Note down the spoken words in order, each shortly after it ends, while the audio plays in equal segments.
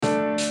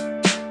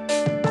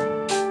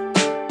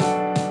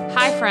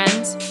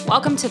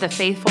Welcome to the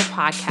Faithful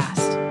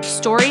Podcast,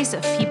 stories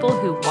of people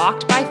who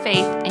walked by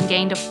faith and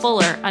gained a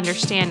fuller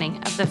understanding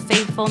of the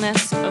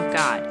faithfulness of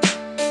God.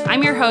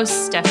 I'm your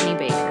host, Stephanie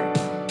Baker.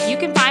 You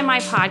can find my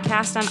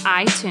podcast on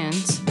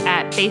iTunes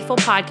at Faithful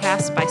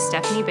Podcast by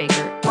Stephanie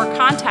Baker, or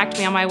contact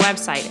me on my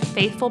website at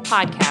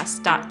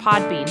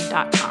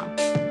faithfulpodcast.podbean.com.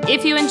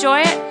 If you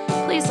enjoy it,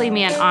 please leave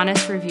me an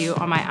honest review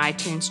on my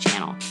iTunes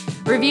channel.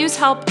 Reviews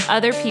help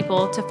other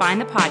people to find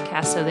the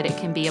podcast so that it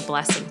can be a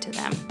blessing to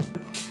them.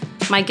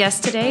 My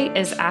guest today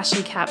is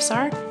Ashley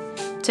Kapsar.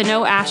 To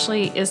know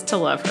Ashley is to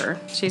love her.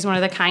 She's one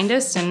of the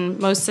kindest and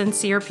most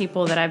sincere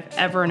people that I've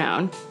ever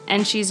known,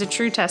 and she's a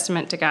true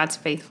testament to God's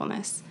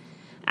faithfulness.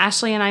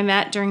 Ashley and I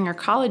met during our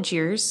college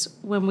years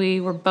when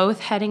we were both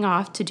heading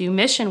off to do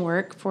mission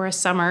work for a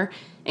summer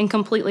in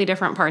completely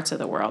different parts of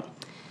the world.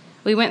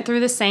 We went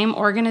through the same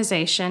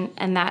organization,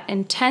 and that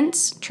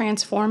intense,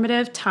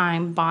 transformative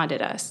time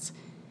bonded us.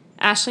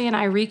 Ashley and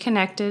I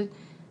reconnected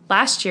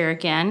last year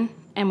again,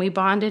 and we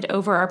bonded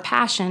over our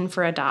passion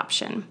for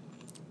adoption.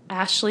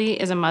 Ashley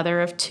is a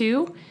mother of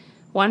two,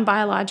 one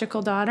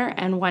biological daughter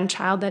and one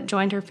child that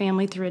joined her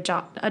family through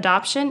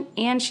adoption,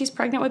 and she's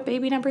pregnant with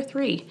baby number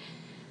 3.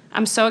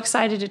 I'm so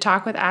excited to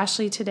talk with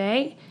Ashley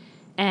today,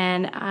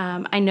 and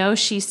I know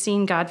she's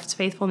seen God's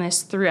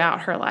faithfulness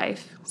throughout her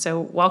life. So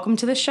welcome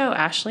to the show,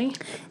 Ashley.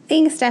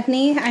 Thanks,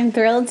 Stephanie. I'm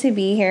thrilled to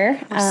be here.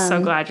 I'm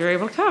so glad you're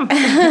able to come.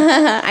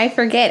 I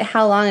forget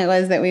how long it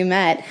was that we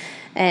met,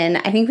 and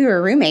I think we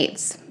were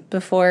roommates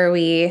before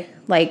we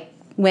went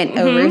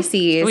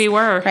overseas. We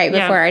were right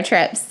before our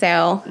trip.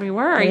 So we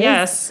were,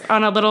 yes,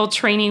 on a little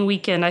training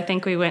weekend. I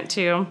think we went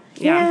to.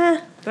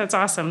 Yeah. That's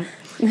awesome.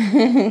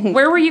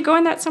 Where were you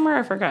going that summer?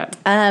 I forgot.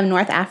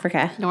 North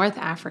Africa. North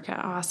Africa,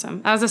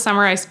 awesome. That was the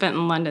summer I spent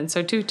in London.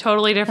 So two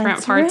totally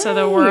different parts of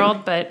the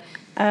world, but.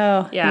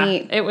 Oh, yeah,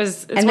 neat. It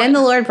was. And then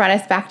the Lord brought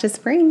us back to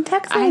Spring,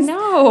 Texas. I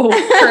know,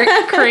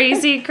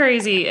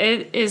 crazy.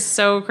 It is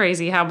so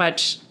crazy how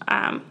much.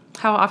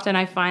 How often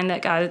I find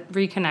that God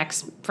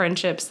reconnects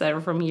friendships that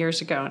are from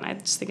years ago, and I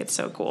just think it's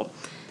so cool.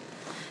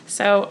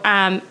 So,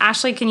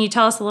 Ashley, can you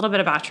tell us a little bit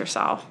about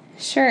yourself?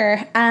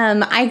 Sure.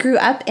 I grew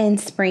up in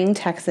Spring,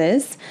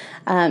 Texas.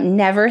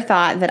 Never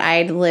thought that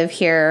I'd live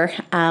here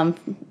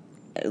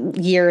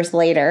years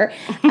later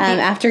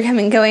after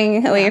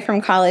going away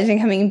from college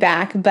and coming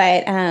back.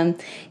 But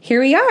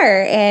here we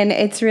are, and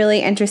it's really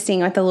interesting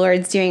what the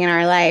Lord's doing in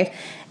our life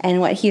and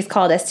what He's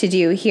called us to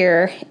do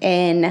here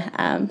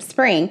in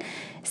Spring.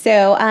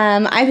 So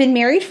I've been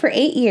married for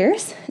 8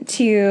 years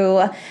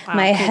to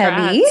my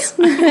hubby.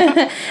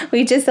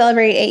 We just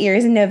celebrated 8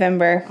 years in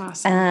November.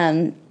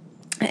 Awesome.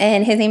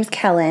 And his name's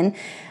Kellen.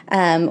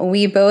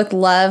 We both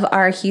love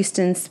our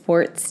Houston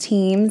sports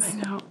teams. I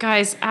know.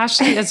 Guys,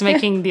 Ashley is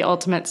making the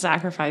ultimate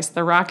sacrifice.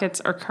 The Rockets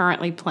are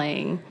currently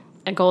playing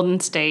at Golden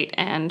State,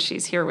 and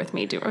she's here with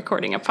me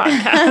recording a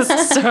podcast.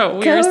 So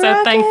we are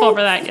so thankful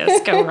for that.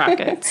 Yes, go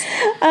Rockets.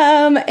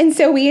 And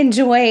so we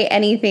enjoy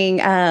anything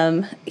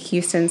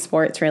Houston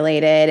sports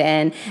related,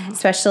 and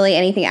especially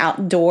anything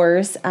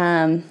outdoors.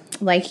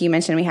 Like you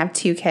mentioned, we have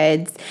 2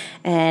 kids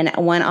and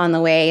one on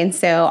the way. And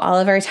so all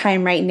of our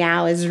time right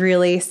now is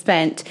really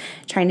spent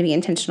trying to be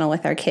intentional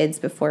with our kids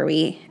before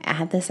we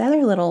add this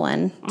other little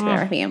one to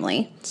our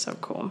family. So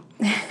cool.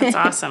 That's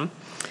awesome.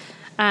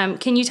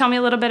 Can you tell me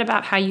a little bit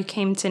about how you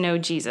came to know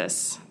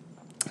Jesus?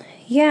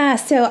 Yeah,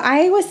 so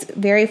I was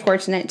very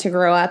fortunate to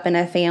grow up in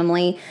a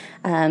family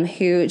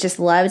who just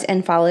loved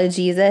and followed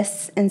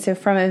Jesus. And so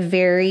from a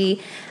very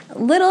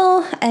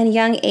little and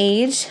young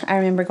age, I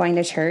remember going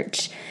to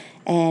church.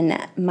 And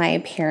my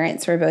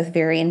parents were both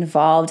very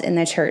involved in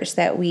the church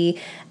that we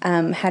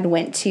had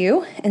went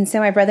to. And so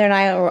my brother and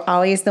I were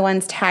always the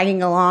ones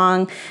tagging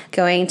along,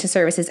 going to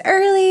services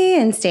early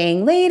and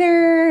staying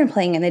later and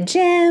playing in the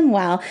gym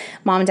while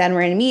mom and dad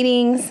were in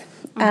meetings.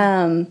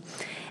 And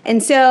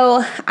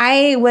so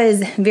I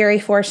was very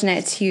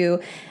fortunate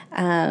to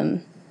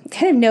kind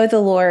of know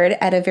the Lord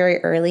at a very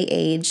early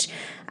age.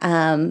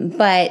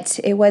 But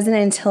it wasn't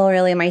until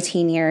really my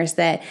teen years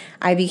that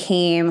I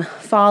became a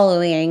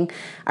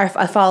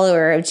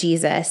follower of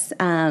Jesus.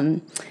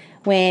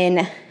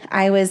 When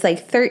I was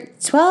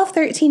 12,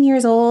 13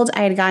 years old,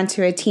 I had gone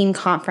to a teen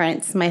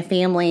conference. My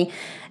family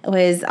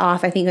was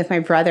off, I think, with my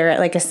brother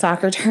at a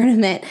soccer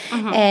tournament.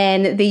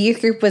 And the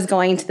youth group was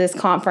going to this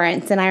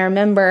conference. And I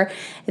remember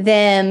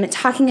them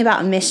talking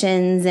about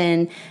missions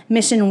and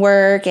mission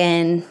work,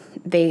 and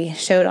they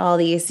showed all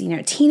these,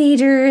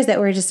 teenagers that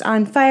were just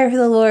on fire for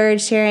the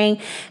Lord, sharing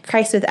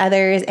Christ with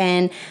others.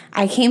 And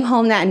I came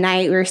home that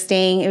night. We were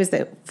staying, it was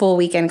the full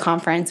weekend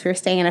conference. We were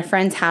staying in a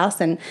friend's house.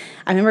 And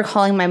I remember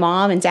calling my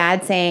mom and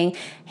dad saying,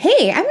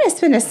 hey, I'm going to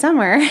spend a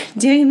summer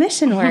doing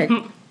mission work.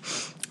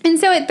 And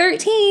so at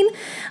 13,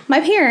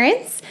 my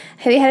parents,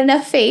 they had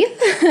enough faith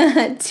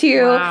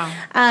to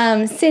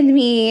send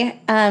me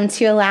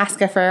to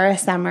Alaska for a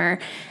summer.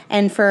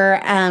 And for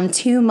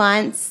 2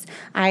 months,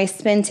 I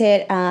spent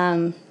it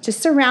just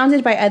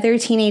surrounded by other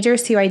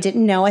teenagers who I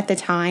didn't know at the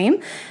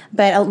time,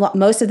 but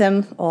most of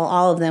them, well,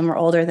 all of them were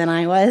older than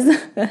I was.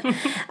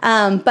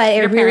 But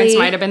your parents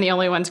might have been the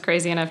only ones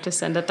crazy enough to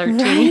send a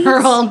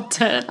 13-year-old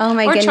to, oh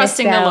my or goodness,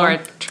 trusting the Lord.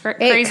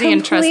 Crazy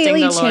and trusting the Lord.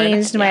 It completely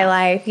changed my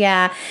life.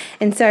 Yeah.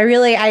 And so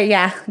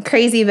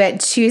crazy,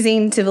 but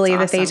choosing to believe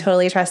that they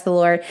totally trust the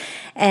Lord.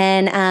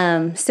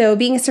 And so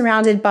being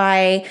surrounded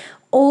by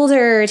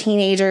older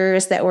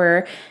teenagers that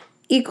were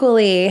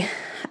equally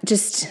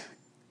just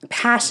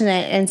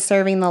passionate in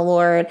serving the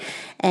Lord,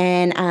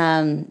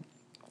 and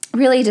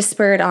really just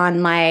spurred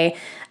on my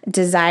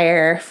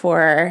desire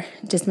for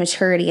just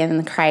maturity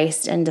in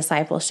Christ and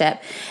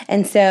discipleship.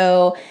 And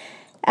so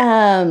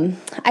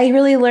I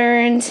really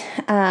learned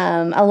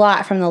a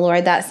lot from the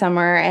Lord that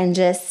summer, and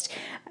just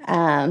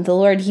the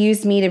Lord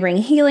used me to bring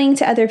healing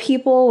to other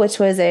people, which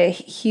was a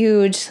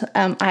huge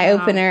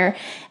eye-opener.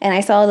 And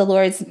I saw the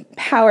Lord's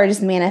power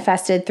just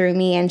manifested through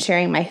me and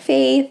sharing my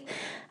faith.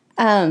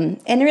 And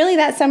really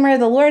that summer,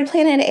 the Lord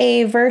planted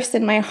a verse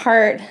in my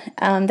heart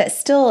that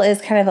still is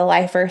kind of a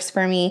life verse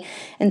for me.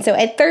 And so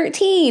at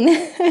 13,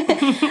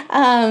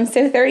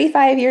 so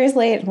 35 years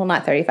later, well,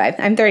 not 35,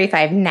 I'm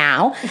 35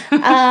 now,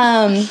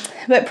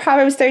 but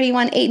Proverbs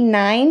 31, 8 and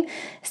 9,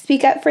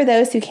 speak up for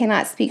those who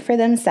cannot speak for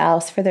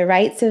themselves, for the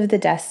rights of the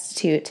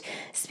destitute.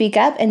 Speak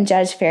up and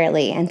judge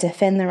fairly, and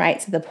defend the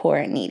rights of the poor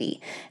and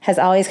needy, has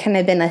always kind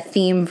of been a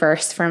theme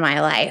verse for my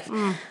life.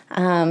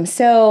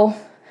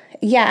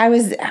 Yeah, I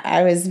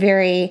was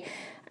very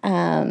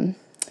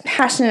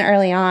passionate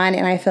early on,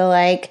 and I feel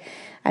like,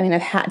 I've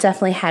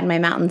definitely had my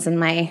mountains and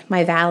my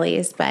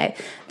valleys, but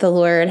the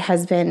Lord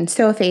has been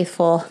so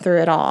faithful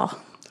through it all.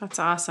 That's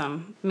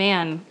awesome.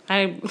 Man,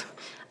 I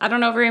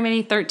don't know very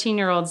many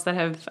 13-year-olds that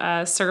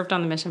have served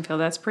on the mission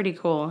field. That's pretty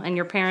cool. And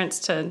your parents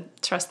to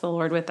trust the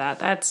Lord with that,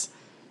 that's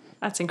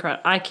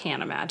incredible. I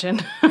can't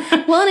imagine.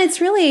 Well, and it's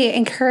really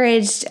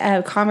encouraged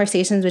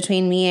conversations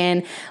between me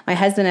and my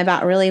husband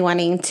about really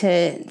wanting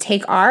to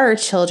take our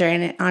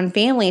children on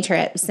family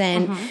trips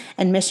and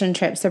mission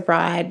trips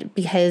abroad,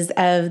 because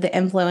of the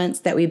influence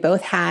that we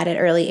both had at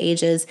early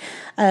ages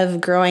of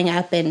growing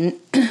up and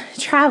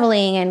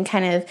traveling and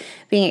kind of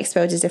being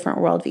exposed to different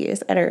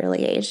worldviews at an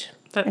early age.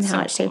 And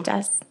how it shaped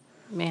us.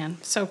 Man,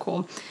 so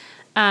cool.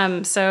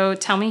 So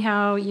tell me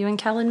how you and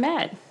Kellen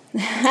met.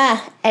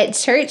 At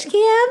church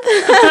camp?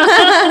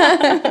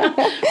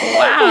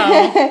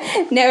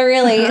 Wow. No,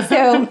 really.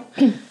 So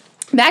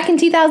back in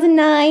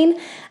 2009,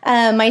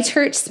 my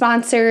church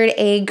sponsored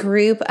a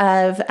group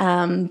of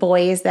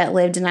boys that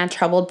lived in a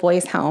troubled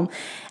boys' home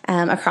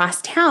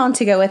across town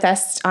to go with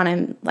us on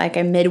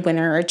a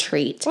midwinter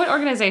retreat. What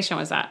organization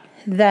was that?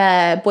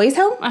 The boys'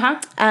 home,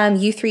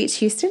 Youth Reach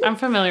Houston. I'm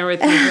familiar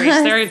with Youth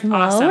Reach. They're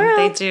awesome. World.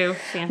 They do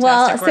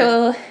fantastic work.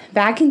 So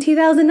back in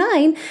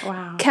 2009,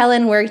 wow.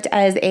 Kellen worked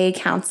as a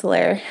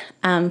counselor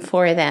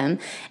for them.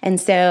 And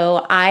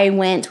so I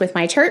went with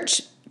my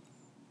church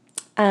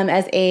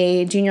as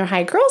a junior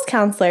high girls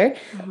counselor,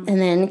 and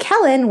then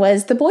Kellen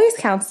was the boys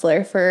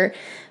counselor for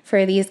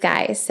these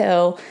guys.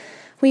 So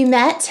we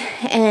met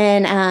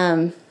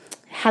and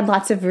had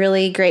lots of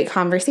really great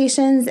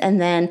conversations,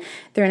 and then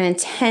through an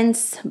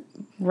intense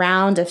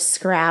round of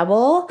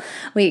Scrabble,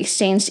 we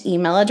exchanged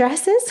email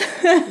addresses.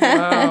 And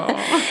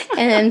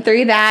then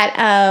through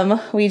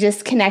that, we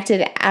just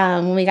connected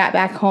when we got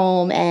back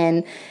home,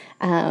 and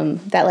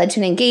that led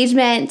to an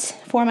engagement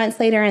 4 months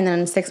later, and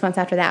then 6 months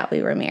after that,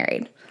 we were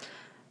married.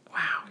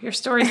 Wow, your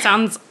story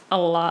sounds a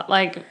lot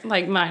like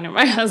mine and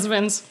my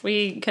husband's.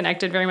 We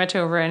connected very much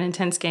over an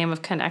intense game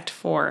of Connect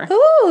 4.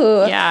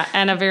 Ooh. Yeah,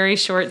 and a very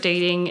short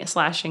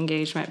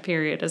dating/engagement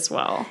period as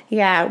well.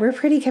 Yeah, we're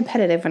pretty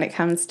competitive when it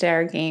comes to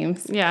our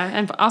games. Yeah,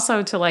 and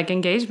also to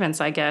engagements,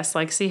 I guess.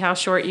 See how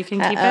short you can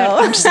keep it.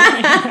 I'm just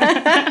kidding.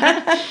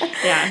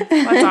 Yeah,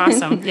 that's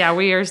awesome. Yeah,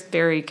 we are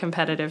very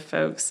competitive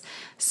folks.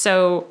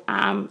 So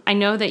I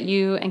know that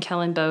you and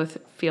Kellen both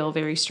feel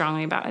very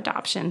strongly about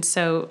adoption.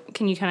 So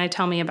can you kind of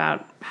tell me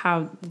about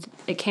how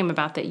it came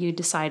about that you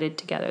decided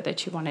together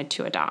that you wanted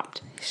to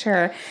adopt?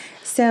 Sure.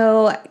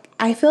 So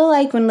I feel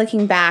like when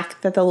looking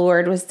back that the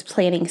Lord was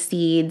planting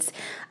seeds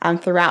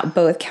throughout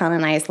both Kellen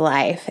and I's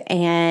life.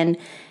 And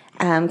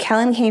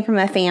Kellen came from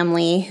a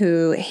family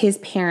who his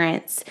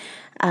parents,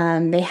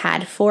 they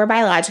had 4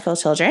 biological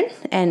children,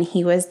 and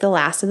he was the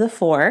last of the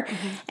 4.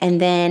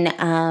 And then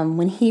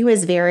when he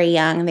was very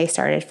young, they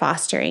started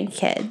fostering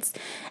kids.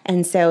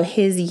 And so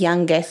his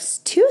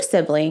youngest 2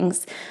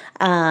 siblings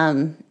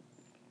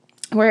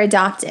were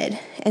adopted.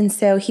 And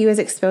so he was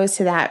exposed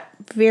to that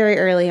very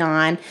early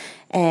on.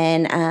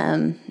 And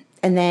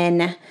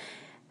then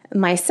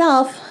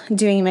myself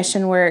doing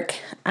mission work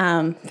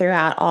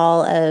throughout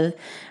all of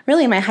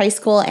really my high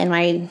school and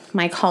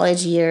my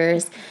college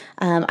years.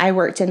 I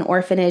worked in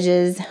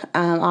orphanages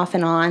off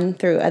and on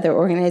through other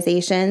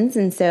organizations.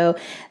 And so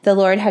the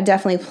Lord had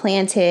definitely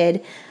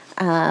planted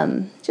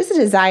just a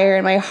desire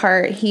in my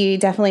heart. He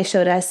definitely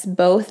showed us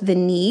both the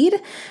need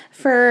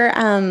for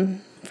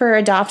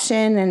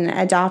adoption and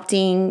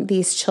adopting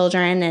these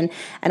children and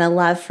a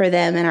love for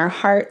them in our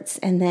hearts.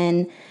 And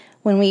then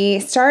when we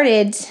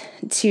started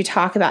to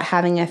talk about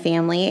having a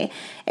family,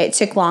 it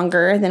took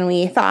longer than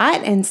we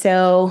thought. And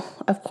so,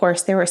 of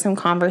course, there were some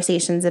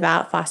conversations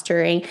about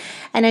fostering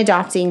and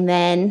adopting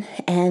then.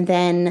 And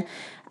then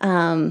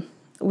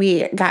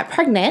we got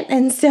pregnant.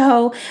 And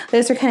so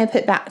those were kind of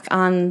put back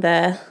on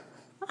the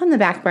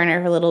back burner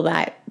for a little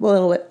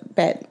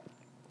bit.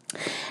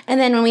 And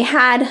then when we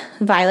had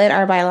Violet,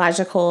 our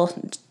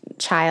biological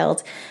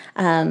child,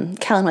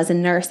 Kellen was a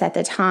nurse at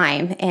the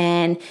time,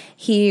 and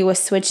he was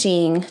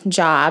switching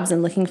jobs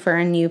and looking for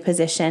a new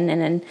position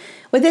and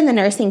within the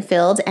nursing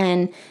field,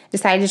 and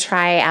decided to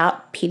try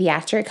out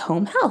pediatric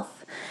home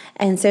health.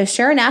 And so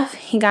sure enough,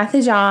 he got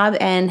the job,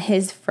 and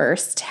his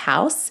first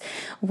house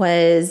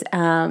was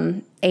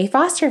a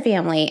foster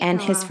family,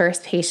 and his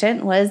first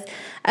patient was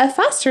a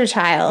foster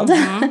child.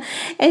 Mm-hmm.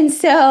 And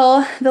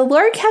so the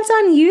Lord kept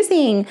on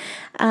using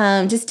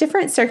just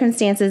different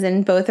circumstances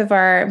in both of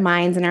our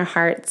minds and our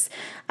hearts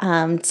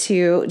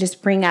to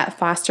just bring up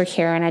foster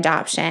care and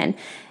adoption.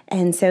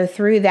 And so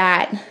through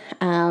that,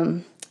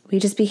 we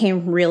just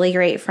became really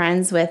great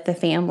friends with the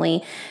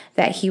family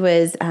that he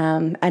was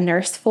a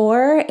nurse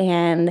for,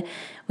 and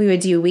we would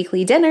do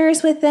weekly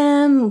dinners with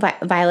them.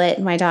 Violet,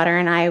 my daughter,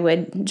 and I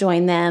would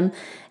join them.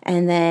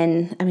 And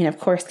then, of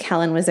course,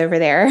 Kellen was over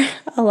there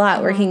a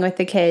lot working with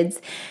the kids.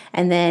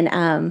 And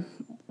then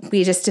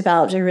we just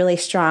developed a really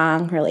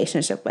strong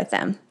relationship with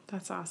them.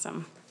 That's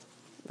awesome.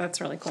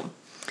 That's really cool.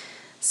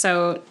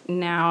 So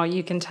now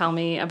you can tell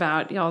me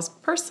about y'all's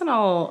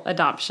personal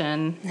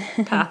adoption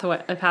path,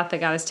 a path that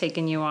God has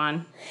taken you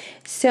on.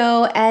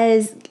 So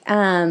as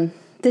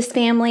this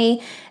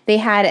family, they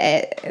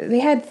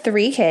had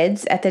 3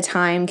 kids at the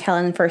time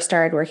Kellen first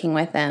started working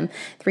with them,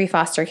 3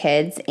 foster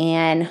kids,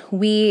 and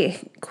we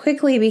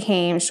quickly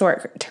became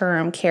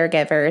short-term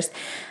caregivers,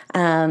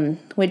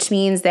 which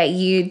means that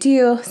you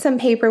do some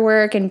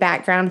paperwork and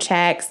background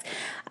checks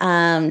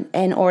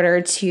in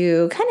order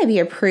to kind of be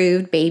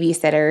approved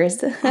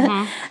babysitters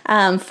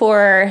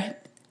for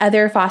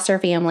other foster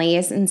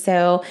families. And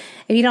so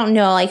if you don't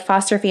know, like,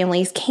 foster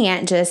families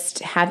can't just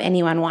have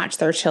anyone watch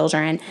their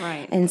children.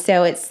 Right. And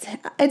so it's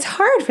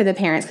hard for the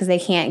parents because they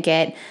can't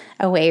get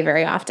away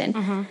very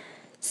often.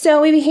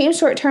 So we became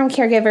short-term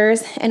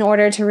caregivers in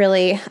order to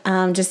really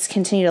just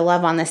continue to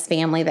love on this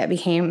family that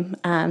became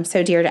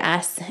so dear to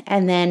us.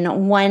 And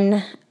then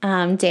one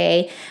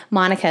day,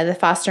 Monica, the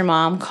foster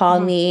mom,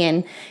 called me,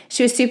 and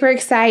she was super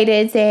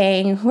excited,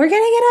 saying, "We're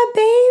going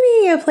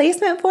to get a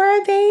placement for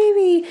a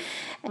baby."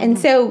 And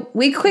so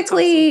we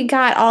quickly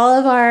got all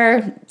of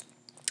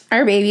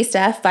our baby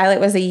stuff. Violet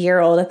was a year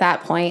old at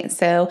that point,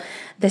 so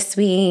the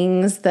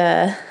swings,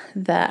 the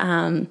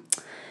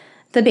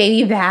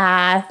baby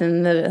bath,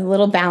 and the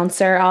little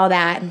bouncer, all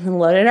that, and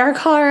loaded our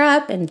car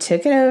up and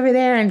took it over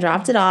there and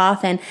dropped it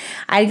off. And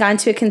I'd gone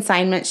to a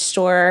consignment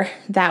store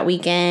that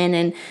weekend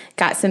and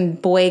got some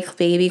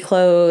baby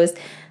clothes.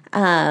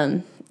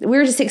 We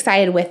were just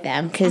excited with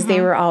them because they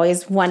were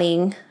always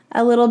wanting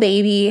a little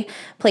baby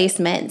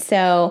placement.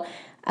 So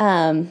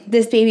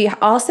this baby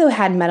also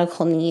had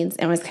medical needs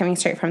and was coming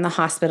straight from the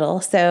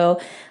hospital.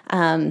 So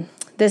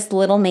this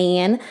little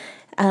man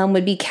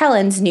would be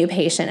Kellen's new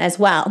patient as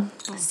well.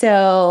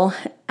 So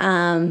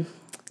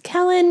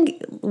Kellen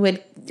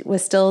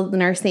was still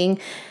nursing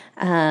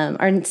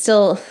or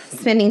still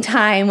spending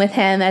time with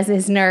him as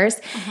his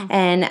nurse.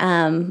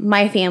 And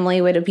my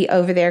family would be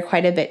over there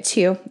quite a bit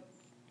too,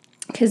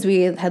 because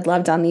we had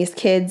loved on these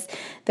kids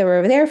that were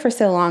over there for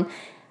so long.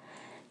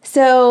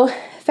 So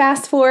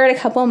fast forward a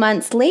couple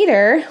months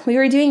later, we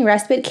were doing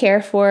respite care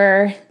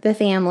for the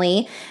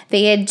family.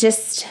 They had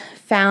just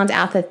found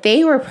out that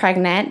they were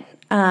pregnant.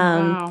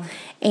 Wow.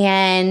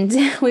 And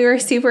we were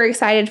super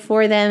excited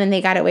for them, and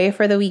they got away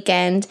for the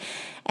weekend,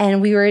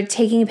 and we were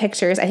taking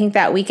pictures. I think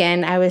that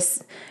weekend I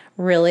was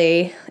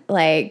really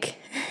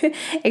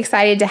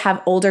excited to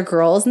have older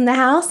girls in the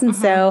house. And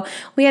so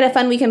we had a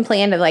fun weekend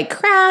planned of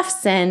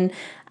crafts and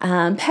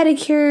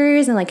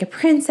pedicures and a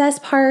princess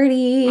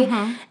party.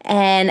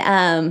 And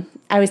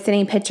I was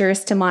sending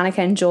pictures to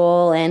Monica and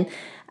Joel, and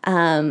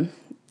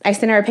I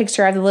sent her a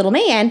picture of the little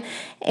man,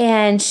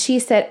 and she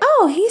said,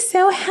 "Oh, he's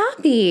so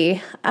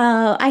happy.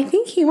 I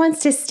think he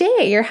wants to stay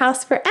at your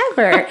house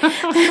forever."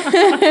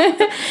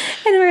 And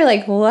we were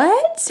like,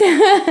 "What?"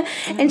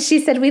 And she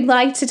said, "We'd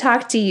like to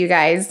talk to you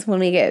guys when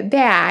we get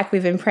back.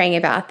 We've been praying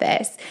about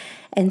this."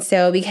 And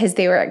so because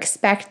they were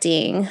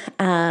expecting,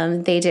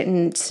 they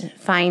didn't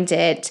find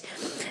it.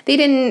 They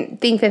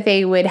didn't think that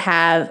they would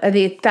have,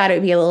 they thought it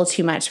would be a little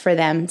too much for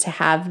them to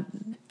have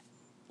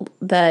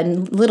the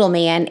little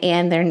man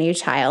and their new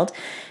child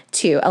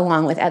too,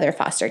 along with other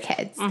foster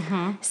kids.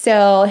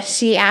 So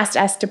she asked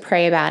us to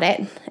pray about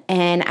it.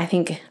 And I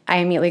think I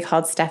immediately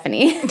called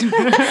Stephanie at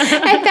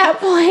that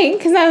point,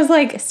 because I was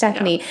like,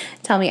 "Stephanie,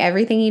 tell me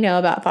everything you know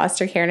about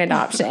foster care and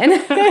adoption."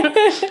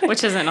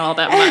 Which isn't all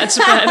that much,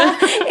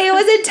 but it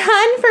was a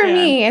ton for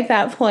me at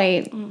that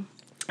point.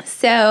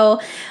 So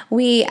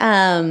we,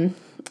 Kellen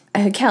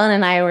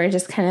and I were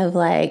just kind of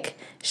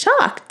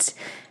shocked.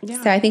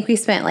 So I think we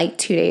spent like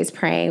 2 days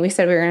praying. We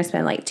said we were going to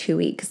spend like 2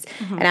 weeks.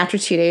 And after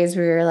 2 days,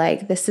 we were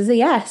like, this is a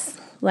yes.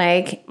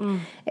 Like,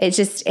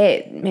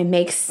 it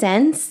makes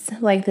sense.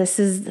 Like, this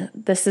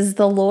is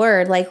the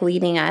Lord, like,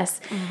 leading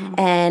us.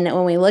 And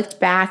when we looked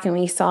back and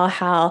we saw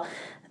how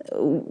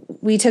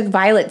we took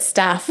Violet's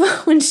stuff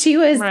when she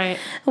was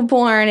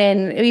born,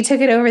 and we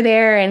took it over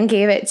there and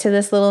gave it to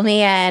this little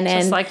man. Just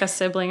and like a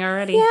sibling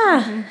already.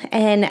 Yeah.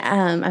 And,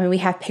 I mean, we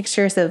have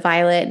pictures of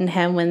Violet and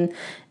him when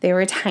they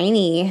were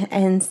tiny.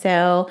 And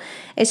so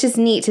it's just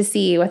neat to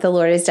see what the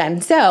Lord has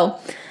done. So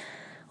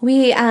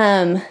we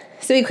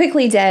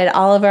quickly did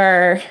all of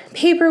our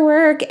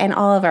paperwork and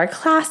all of our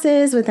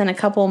classes within a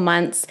couple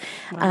months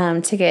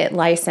to get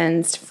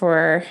licensed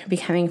for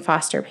becoming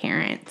foster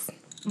parents.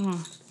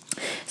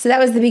 So that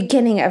was the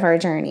beginning of our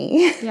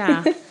journey.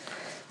 Yeah.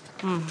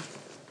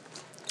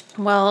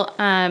 Well,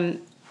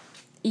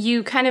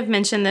 you kind of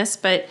mentioned this,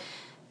 but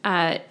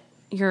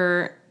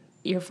your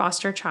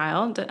foster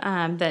child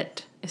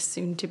that is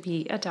soon to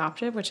be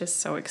adopted, which is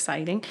so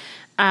exciting,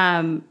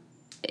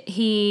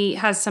 he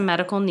has some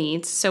medical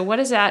needs. So what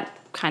has that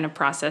kind of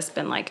process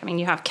been like? I mean,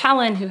 you have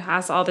Kellen, who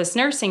has all this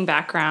nursing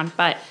background,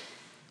 but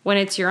when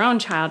it's your own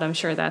child, I'm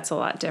sure that's a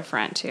lot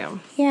different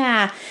too.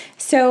 Yeah.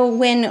 So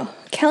when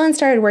Kellen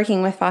started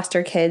working with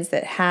foster kids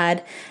that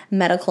had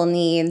medical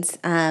needs,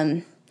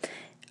 our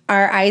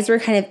eyes were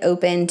kind of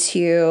open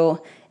to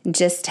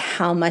just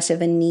how much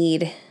of a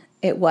need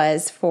it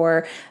was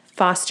for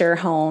foster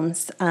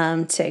homes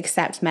to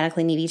accept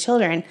medically needy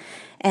children.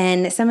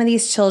 And some of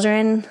these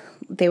children,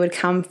 they would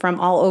come from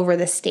all over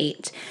the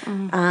state.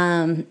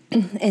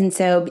 And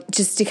so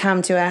just to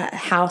come to a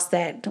house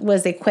that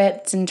was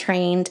equipped and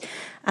trained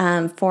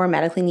for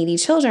medically needy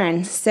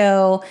children.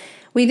 So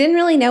we didn't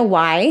really know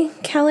why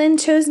Kellen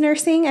chose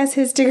nursing as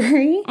his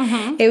degree.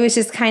 It was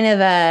just kind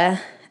of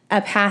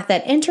a path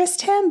that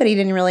interested him, but he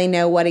didn't really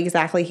know what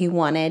exactly he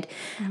wanted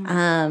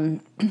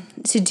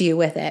to do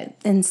with it.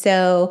 And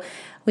so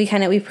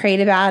we prayed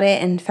about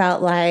it and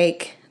felt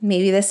like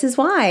maybe this is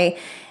why.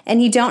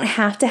 And you don't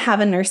have to have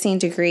a nursing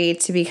degree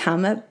to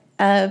become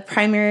a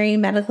primary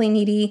medically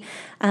needy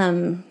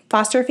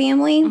foster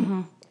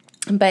family.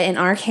 But in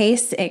our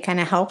case, it kind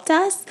of helped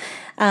us.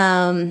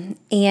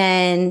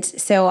 And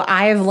so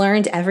I've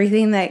learned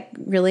everything that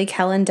really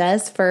Kellen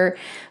does for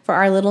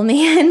our little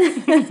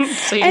man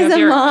So you as have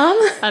a mom.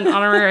 An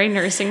honorary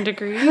nursing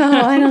degree.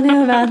 Oh, I don't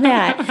know about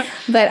that.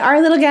 But our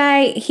little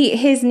guy,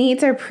 his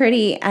needs are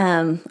pretty,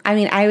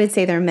 I would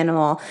say they're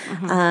minimal.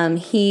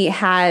 He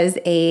has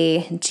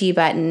a G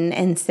button,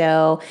 and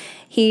so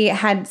he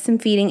had some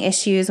feeding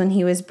issues when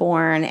he was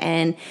born,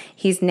 and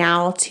he's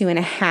now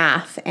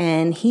 2.5,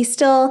 and he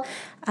still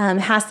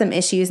has some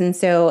issues. And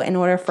so in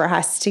order for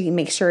us to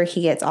make sure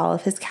he gets all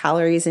of his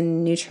calories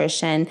and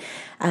nutrition,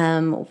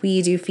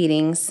 we do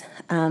feedings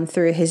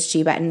through his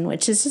G button,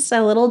 which is just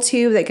a little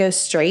tube that goes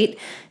straight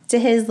to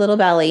his little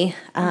belly.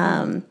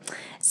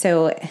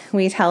 So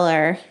we tell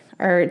our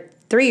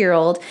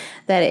 3-year-old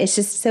that it's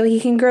just so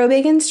he can grow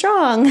big and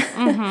strong.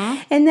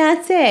 And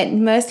that's it.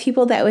 Most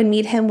people that would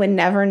meet him would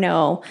never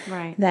know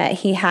that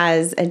he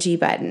has a G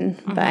button.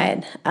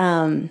 But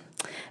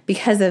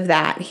because of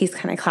that, he's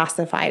kind of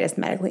classified as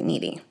medically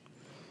needy.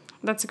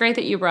 That's great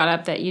that you brought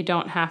up that you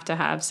don't have to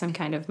have some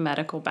kind of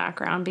medical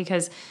background,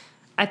 because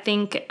I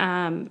think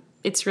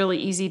it's really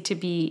easy to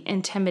be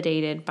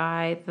intimidated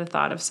by the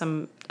thought of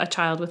a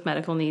child with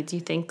medical needs.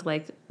 You think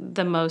like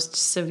the most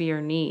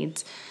severe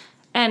needs.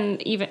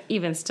 And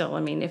even still,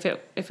 I mean, if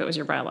it was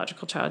your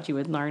biological child, you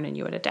would learn and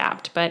you would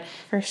adapt. But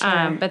for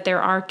sure. But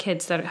there are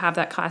kids that have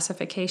that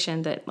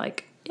classification that,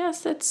 like,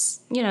 yes,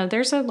 it's,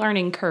 there's a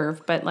learning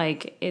curve, but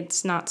like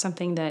it's not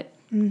something that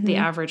the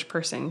average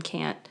person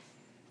can't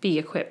be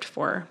equipped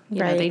for.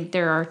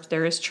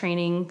 There is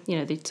training,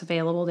 that's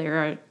available. There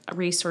are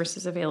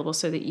resources available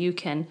so that you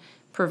can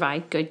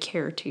provide good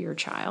care to your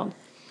child.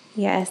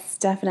 Yes,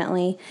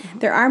 definitely.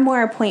 There are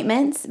more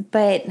appointments,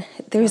 but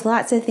there's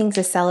lots of things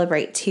to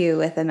celebrate too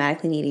with a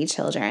medically needy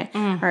children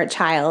or a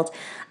child.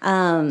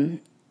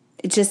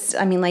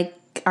 Like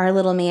our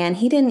little man,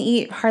 he didn't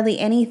eat hardly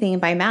anything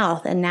by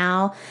mouth, and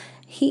now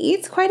he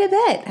eats quite a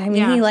bit. I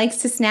mean, he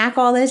likes to snack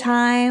all the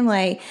time.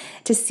 Like,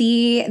 to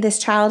see this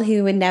child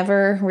who would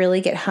never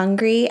really get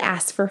hungry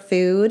ask for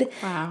food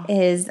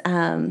is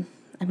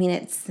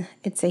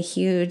it's a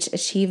huge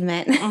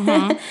achievement.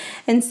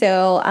 And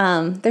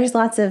so there's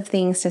lots of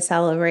things to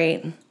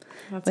celebrate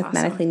with awesome.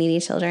 Medically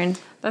needy children.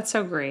 That's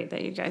so great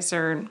that you guys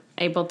are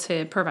able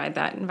to provide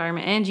that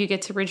environment and you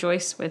get to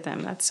rejoice with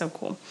them. That's so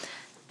cool.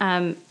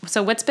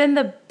 So what's been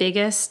the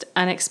biggest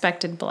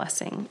unexpected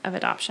blessing of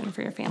adoption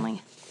for your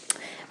family?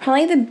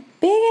 Probably the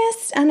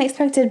biggest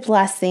unexpected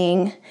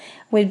blessing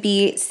would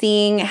be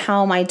seeing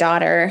how my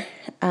daughter,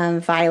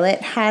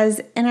 Violet,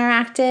 has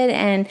interacted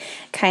and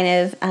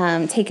kind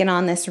of taken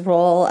on this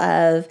role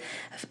of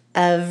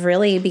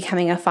really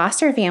becoming a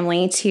foster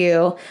family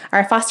to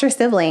our foster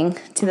sibling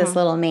to this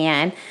little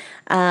man.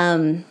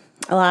 A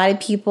lot of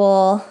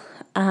people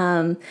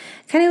kind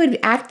of would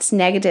act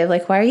negative.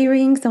 Like, why are you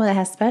bringing someone that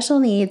has special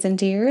needs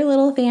into your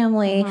little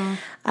family?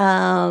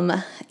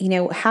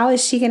 How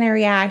is she going to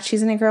react?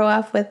 She's going to grow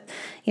up with,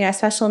 a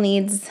special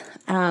needs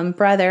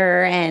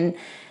brother, and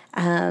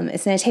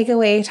it's going to take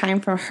away time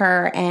from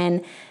her.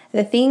 And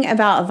the thing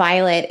about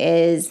Violet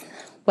is,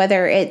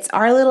 whether it's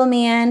our little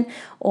man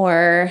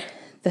or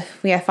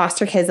we have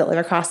foster kids that live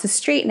across the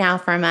street now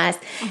from us,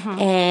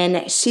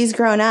 and she's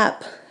grown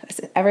up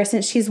ever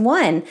since she's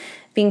one,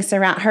 being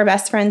her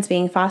best friends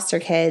being foster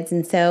kids.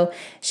 And so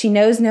she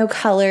knows no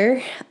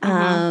color.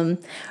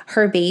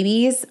 Her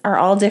babies are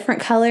all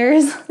different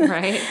colors.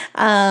 Right.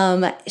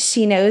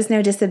 She knows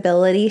no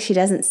disability. She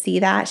doesn't see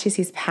that. She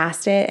sees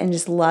past it and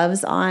just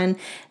loves on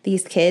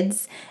these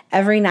kids.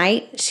 Every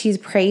night she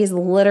prays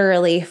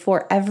literally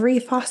for every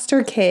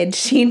foster kid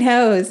she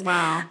knows.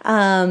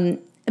 Wow.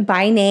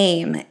 By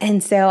name.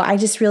 And so I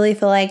just really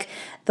feel like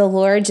the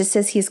Lord, just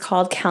as he's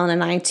called Kellen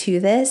and I to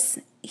this,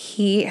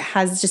 he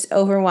has just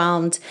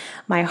overwhelmed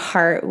my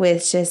heart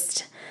with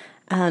just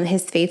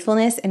his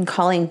faithfulness in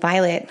calling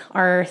Violet,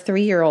 our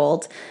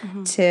 3-year-old,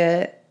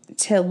 to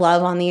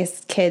love on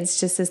these kids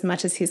just as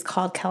much as he's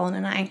called Kellen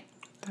and I.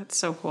 That's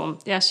so cool.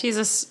 Yeah,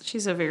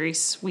 she's a very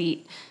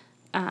sweet,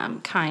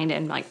 kind,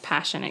 and like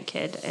passionate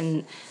kid,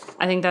 and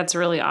I think that's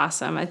really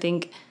awesome. I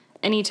think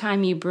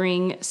anytime you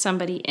bring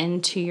somebody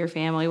into your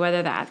family,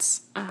 whether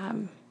that's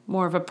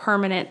more of a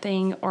permanent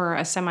thing or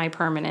a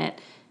semi-permanent,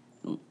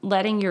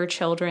 letting your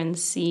children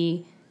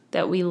see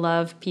that we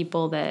love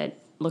people that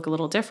look a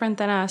little different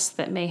than us,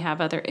 that may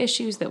have other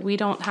issues that we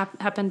don't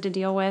happen to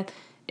deal with,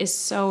 is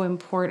so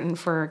important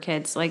for our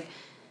kids. Like,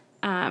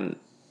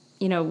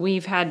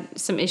 we've had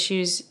some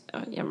issues.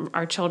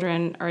 Our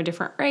children are a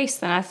different race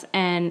than us,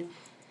 and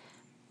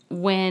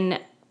when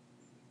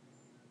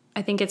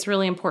I think it's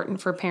really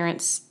important for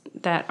parents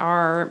that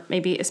are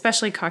maybe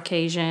especially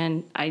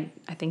Caucasian. I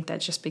think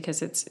that's just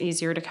because it's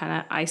easier to kind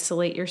of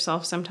isolate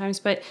yourself sometimes.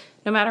 But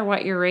no matter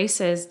what your race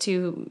is,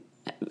 to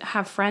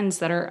have friends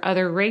that are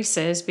other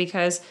races,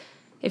 because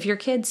if your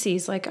kid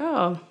sees like,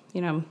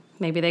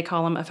 maybe they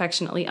call them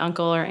affectionately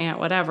uncle or aunt,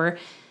 whatever,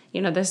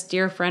 this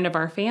dear friend of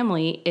our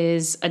family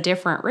is a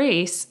different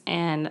race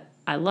and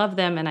I love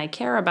them and I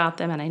care about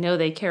them and I know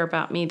they care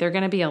about me, they're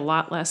going to be a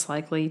lot less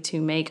likely to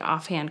make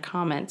offhand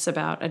comments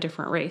about a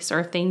different race. Or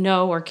if they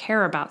know or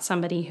care about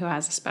somebody who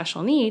has a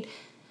special need,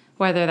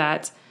 whether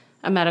that's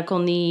a medical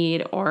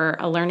need or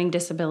a learning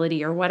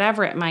disability or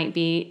whatever it might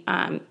be,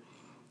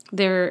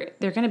 they're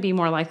going to be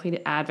more likely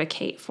to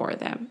advocate for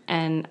them.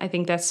 And I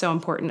think that's so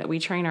important that we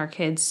train our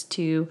kids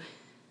to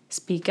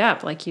speak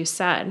up, like you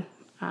said,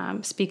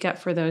 speak up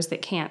for those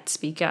that can't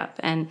speak up.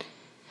 And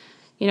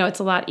it's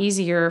a lot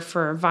easier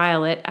for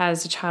Violet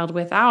as a child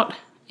without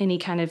any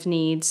kind of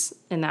needs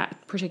in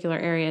that particular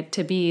area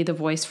to be the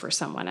voice for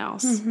someone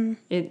else. Mm-hmm.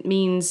 It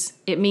means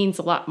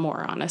a lot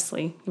more,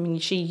 honestly. I mean,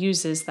 she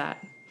uses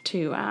that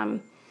to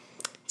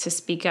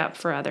speak up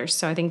for others.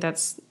 So I think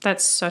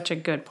that's such a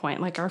good point.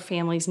 Like, our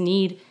families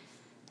need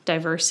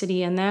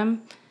diversity in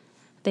them.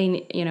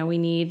 We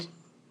need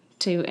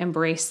to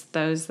embrace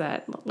those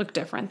that look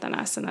different than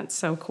us, and that's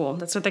so cool.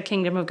 That's what the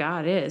kingdom of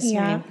God is.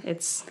 Yeah. I mean,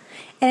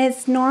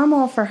 it's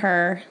normal for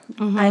her.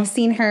 Mm-hmm. I've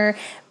seen her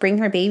bring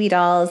her baby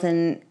dolls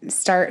and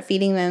start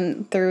feeding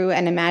them through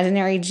an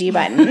imaginary G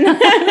button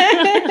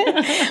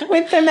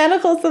with the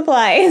medical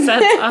supplies.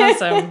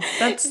 That's awesome.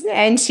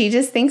 And she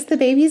just thinks the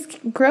baby's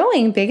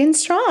growing big and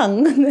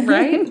strong.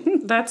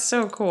 Right? That's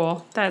so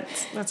cool.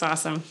 That's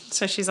awesome.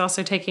 So she's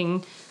also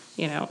taking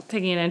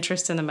an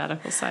interest in the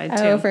medical side,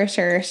 too. Oh, for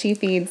sure. She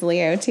feeds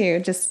Leo, too,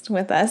 just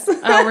with us.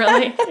 Oh,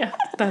 really? Yeah,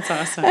 that's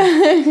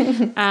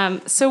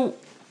awesome. So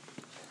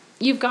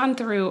you've gone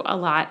through a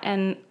lot,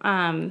 and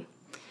I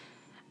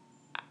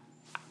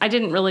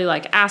didn't really,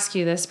 ask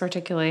you this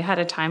particularly ahead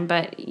of time,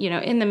 but,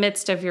 in the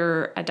midst of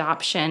your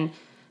adoption,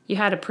 you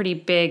had a pretty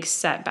big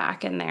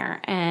setback in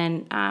there.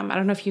 And I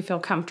don't know if you feel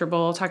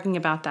comfortable talking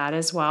about that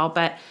as well,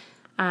 but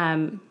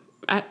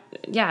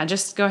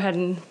just go ahead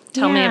and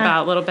tell me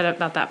a little bit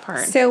about that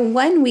part. So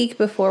 1 week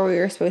before we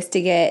were supposed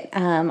to get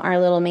our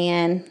little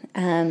man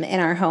in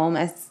our home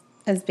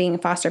as being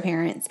foster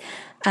parents,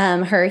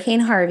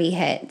 Hurricane Harvey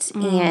hit,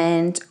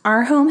 and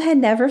our home had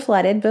never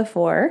flooded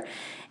before,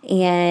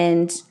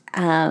 and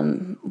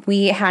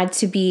we had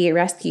to be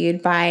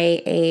rescued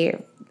by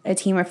a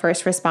team of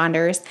first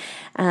responders.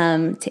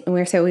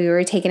 So we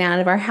were taken out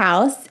of our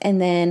house,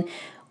 and then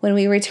when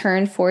we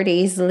returned 4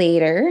 days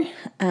later,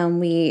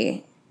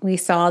 we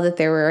saw that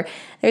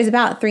there's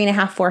about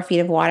 3.5-4 feet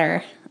of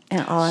water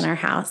all in our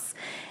house.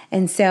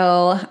 And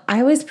so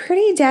I was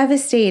pretty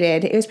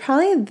devastated. It was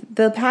probably,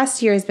 the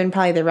past year has been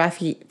probably the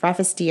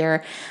roughest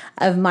year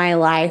of my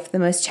life, the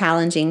most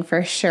challenging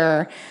for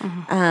sure.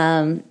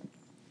 Mm-hmm.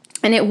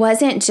 And it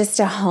wasn't just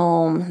a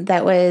home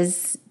that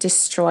was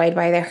destroyed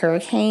by the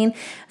hurricane.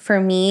 For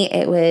me,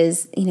 it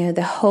was,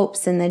 the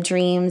hopes and the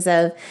dreams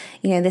of,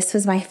 this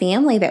was my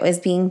family that was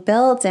being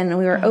built, and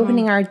we were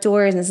opening our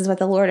doors, and this is what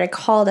the Lord had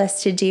called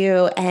us to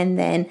do. And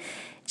then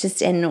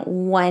just in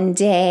one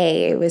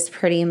day, it was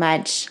pretty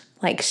much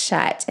like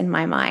shut in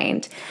my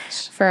mind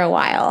for a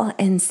while.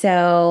 And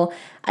so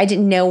I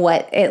didn't know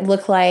what it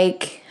looked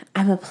like.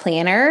 I'm a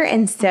planner.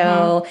 And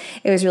so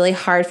it was really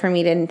hard for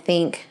me to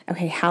think,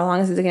 okay, how long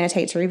is it going to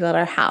take to rebuild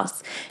our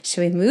house?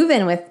 Should we move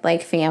in with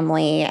like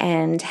family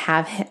and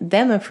have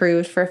them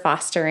approved for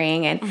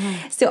fostering? And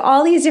so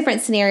all these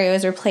different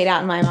scenarios were played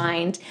out in my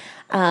mind.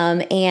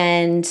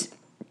 And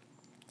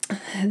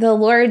the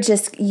Lord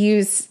just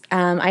used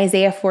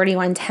Isaiah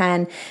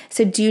 41:10.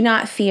 So do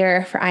not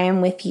fear, for I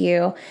am with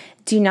you.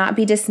 Do not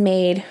be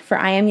dismayed, for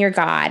I am your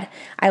God.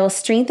 I will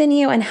strengthen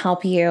you and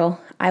help you.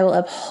 I will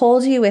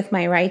uphold you with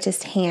my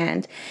righteous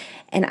hand.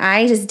 And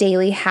I just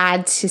daily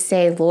had to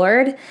say,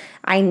 Lord,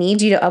 I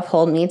need you to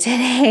uphold me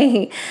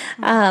today.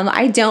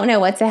 I don't know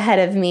what's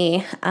ahead of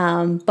me,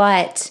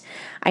 but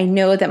I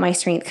know that my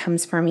strength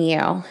comes from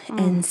you.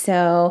 And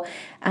so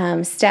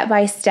step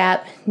by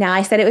step, now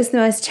I said it was the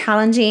most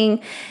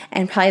challenging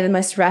and probably the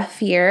most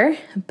rough year,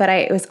 but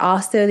it was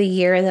also the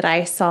year that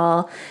I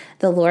saw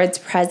the Lord's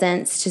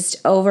presence just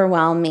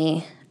overwhelm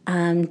me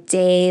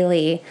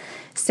daily.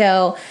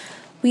 So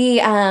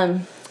we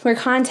were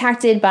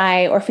contacted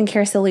by Orphan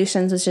Care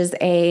Solutions, which is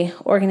a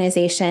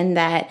organization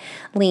that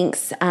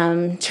links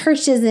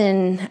churches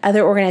and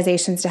other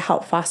organizations to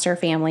help foster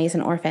families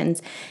and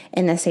orphans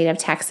in the state of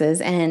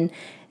Texas. And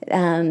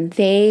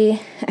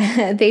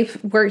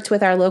they've worked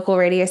with our local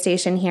radio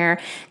station here,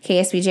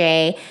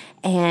 KSBJ,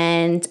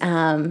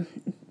 and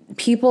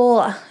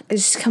people,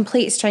 just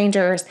complete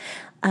strangers,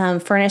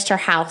 furnished our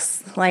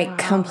house like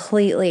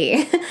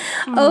completely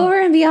over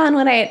and beyond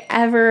what I had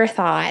ever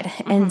thought.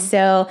 And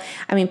so,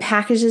 I mean,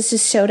 packages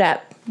just showed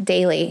up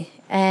daily,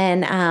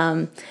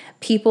 and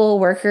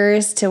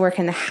workers to work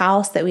in the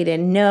house that we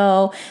didn't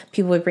know.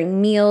 People would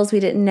bring meals we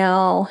didn't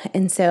know.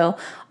 And so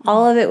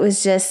all of it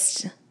was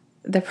just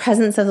the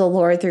presence of the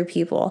Lord through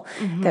people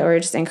that were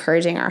just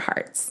encouraging our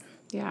hearts.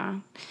 Yeah.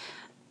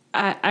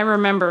 I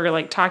remember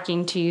like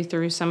talking to you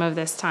through some of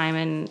this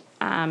time,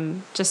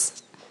 and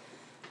just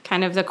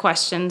kind of the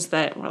questions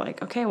that were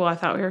like, okay, well, I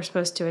thought we were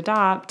supposed to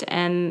adopt.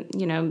 And,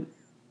 you know,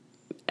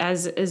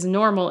 as is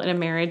normal in a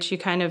marriage, you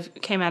kind of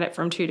came at it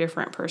from two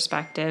different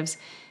perspectives.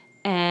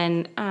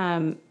 And,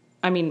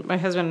 I mean, my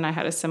husband and I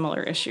had a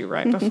similar issue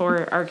right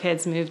before our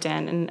kids moved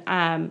in.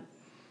 And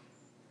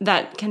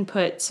that can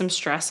put some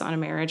stress on a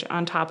marriage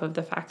on top of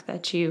the fact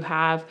that you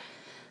have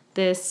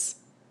this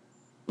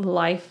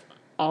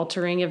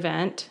life-altering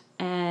event.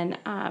 And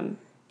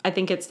I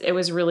think it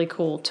was really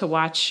cool to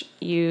watch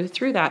you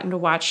through that and to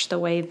watch the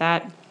way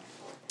that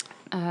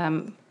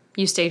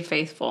you stayed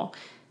faithful.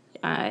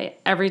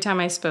 Every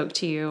time I spoke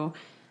to you,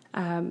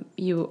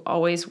 you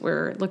always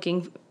were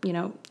looking, you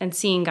know, and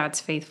seeing God's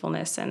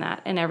faithfulness in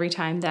that. And every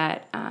time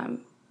that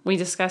we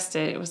discussed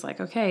it, it was like,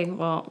 okay,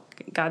 well,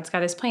 God's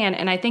got his plan.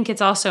 And I think it's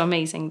also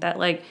amazing that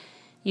like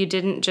you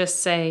didn't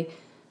just say,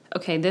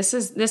 okay,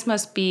 this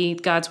must be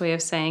God's way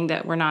of saying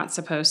that we're not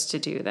supposed to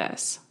do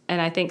this. And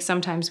I think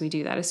sometimes we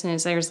do that as soon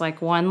as there's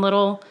like one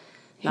little,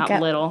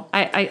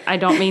 I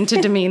don't mean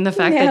to demean the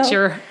fact that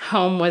your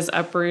home was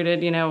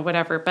uprooted, you know,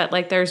 whatever. But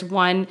like there's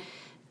one,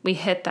 we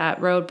hit that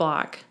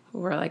roadblock.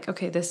 We're like,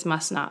 okay, this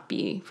must not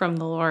be from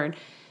the Lord.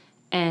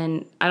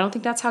 And I don't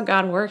think that's how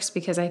God works,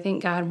 because I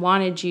think God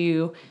wanted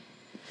you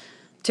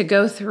to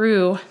go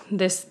through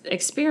this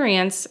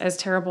experience, as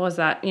terrible as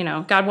that, you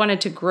know, God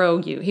wanted to grow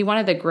you. He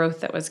wanted the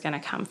growth that was going to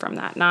come from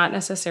that, not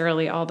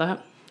necessarily all the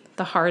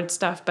hard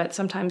stuff, but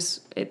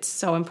sometimes it's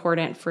so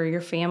important for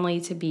your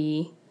family to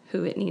be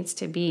who it needs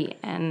to be.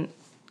 And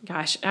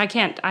gosh,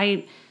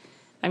 I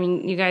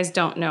mean, you guys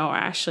don't know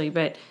Ashley,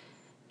 but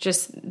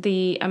just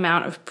the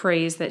amount of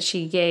praise that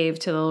she gave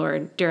to the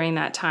Lord during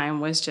that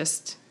time was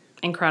just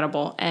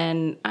incredible.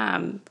 And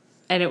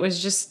it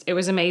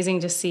was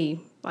amazing to see,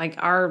 like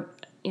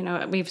you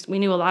know, we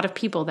knew a lot of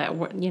people that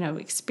were, you know,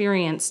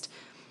 experienced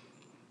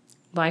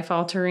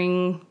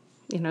life-altering,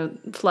 you know,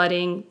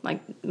 flooding,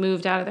 like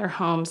moved out of their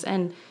homes.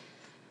 And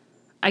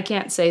I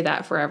can't say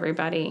that for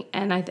everybody.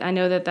 And I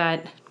know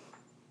that,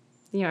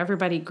 you know,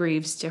 everybody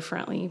grieves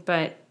differently,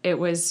 but it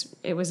was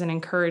an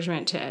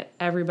encouragement to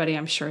everybody,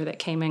 I'm sure, that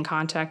came in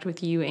contact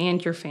with you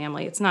and your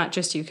family. It's not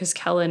just you, because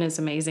Kellen is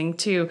amazing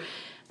too.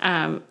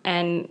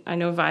 And I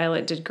know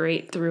Violet did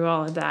great through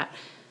all of that,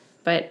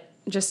 but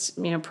just,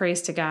 you know,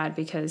 praise to God,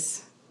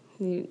 because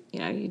you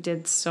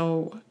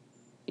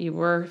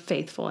were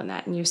faithful in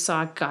that, and you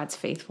saw God's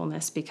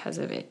faithfulness because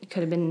of it. It could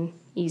have been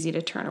easy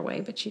to turn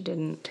away, but you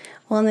didn't.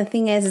 Well, and the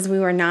thing is we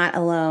were not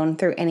alone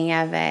through any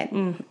of it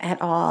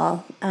at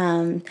all.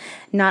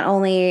 Not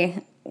only,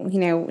 you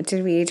know,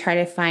 did we try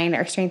to find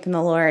our strength in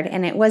the Lord,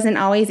 and it wasn't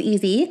always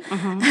easy,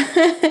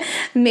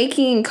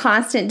 making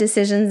constant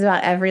decisions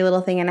about every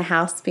little thing in a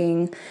house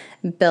being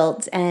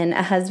built, and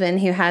a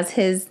husband who has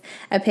his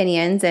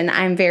opinions, and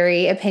I'm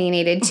very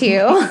opinionated too.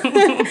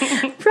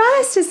 Brought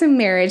us to some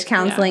marriage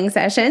counseling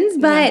sessions,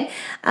 but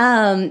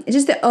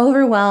just the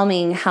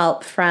overwhelming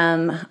help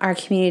from our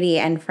community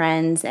and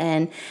friends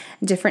and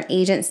different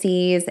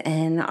agencies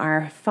and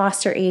our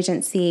foster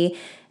agency.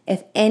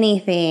 If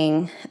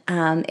anything,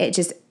 it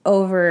just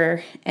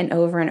over and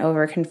over and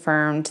over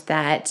confirmed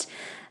that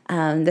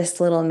this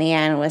little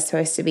man was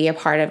supposed to be a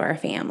part of our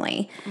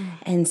family.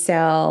 And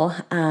so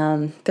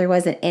there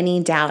wasn't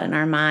any doubt in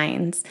our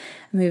minds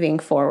moving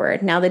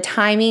forward. Now, the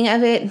timing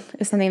of it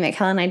is something that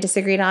Kelly and I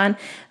disagreed on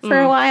for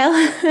a while.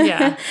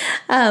 Yeah.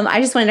 I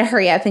just wanted to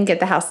hurry up and get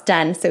the house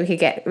done so we could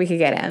get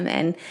him.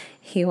 And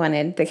he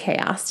wanted the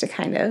chaos to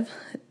kind of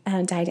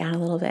die down a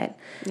little bit.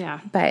 Yeah.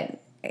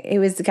 But it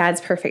was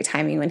God's perfect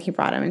timing when he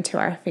brought him into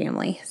our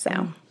family.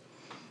 So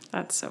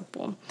that's so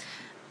cool.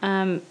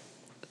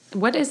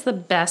 What is the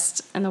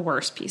best and the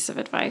worst piece of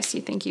advice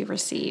you think you've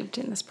received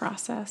in this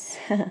process?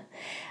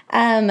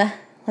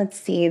 Let's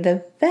see.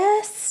 The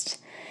best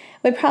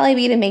would probably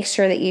be to make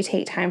sure that you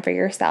take time for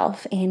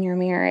yourself and your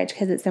marriage,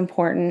 because it's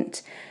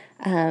important.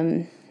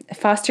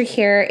 Foster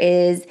care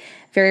is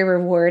very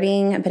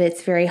rewarding, but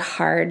it's very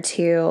hard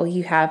too.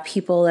 You have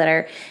people that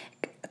are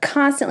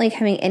constantly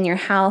coming in your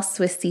house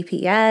with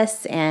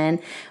CPS and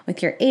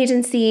with your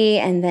agency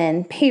and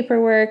then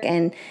paperwork,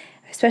 and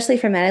especially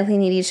for medically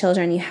needy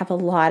children, you have a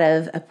lot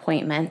of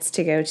appointments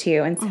to go to.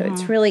 And so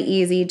it's really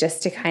easy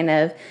just to kind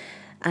of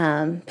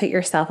put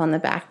yourself on the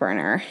back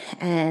burner.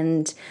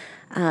 And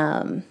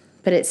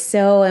but it's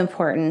so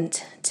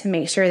important to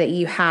make sure that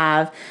you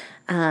have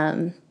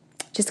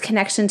just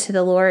connection to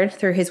the Lord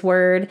through his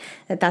word,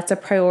 that's a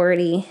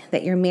priority,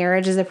 that your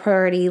marriage is a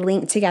priority,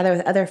 linked together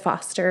with other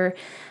foster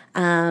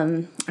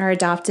or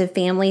adoptive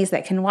families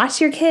that can watch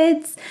your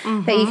kids,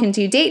 that you can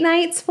do date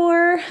nights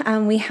for.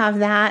 We have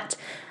that.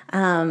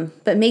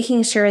 But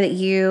making sure that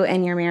you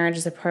and your marriage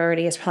is a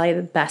priority is probably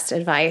the best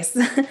advice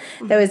that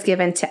was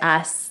given to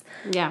us.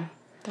 Yeah,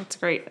 that's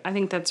great. I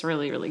think that's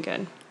really, really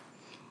good.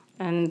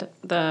 And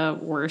the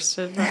worst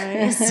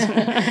advice?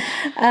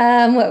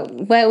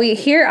 What we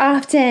hear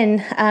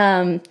often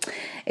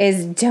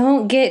is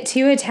don't get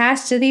too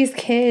attached to these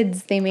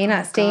kids. They may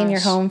not stay in your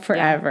home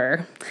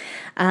forever.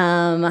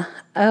 Yeah.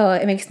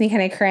 It makes me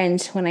kind of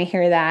cringe when I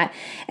hear that.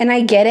 And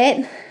I get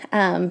it.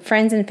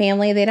 Friends and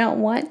family, they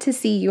don't want to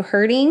see you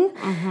hurting.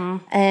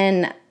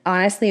 And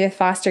honestly, with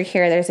foster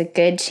care, there's a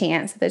good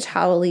chance that the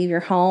child will leave your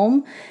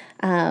home,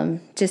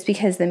 just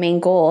because the main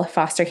goal of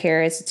foster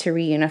care is to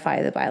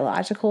reunify the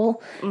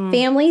biological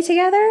family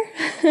together.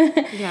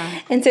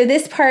 And so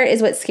this part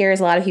is what scares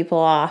a lot of people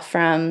off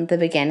from the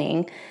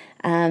beginning.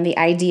 The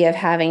idea of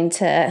having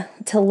to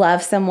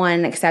love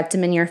someone, accept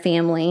them in your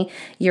family,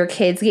 your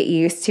kids get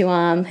used to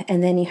them,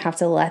 and then you have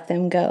to let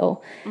them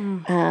go.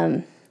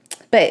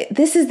 But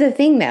this is the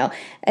thing, though.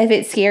 If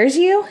it scares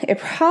you, it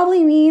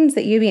probably means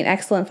that you'd be an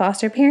excellent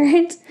foster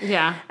parent.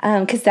 Yeah.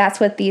 Because that's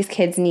what these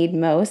kids need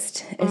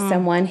most, is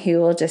someone who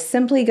will just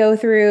simply go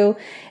through,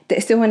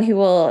 someone who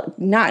will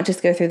not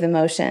just go through the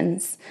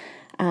motions,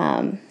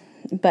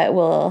 but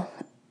will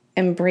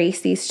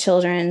embrace these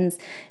children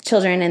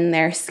in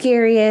their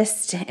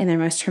scariest and their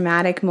most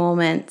traumatic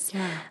moments,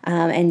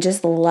 and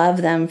just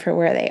love them for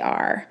where they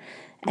are.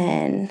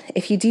 And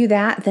if you do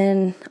that,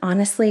 then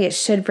honestly, it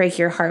should break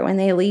your heart when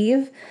they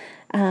leave,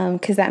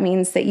 because that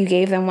means that you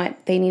gave them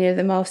what they needed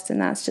the most, and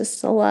that's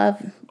just a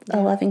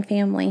loving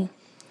family.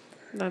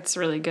 That's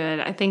really good.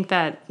 I think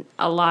that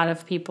a lot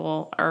of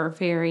people are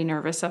very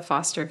nervous of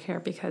foster care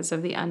because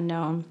of the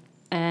unknown.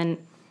 And,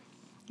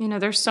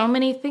 there's so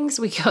many things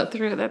we go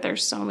through that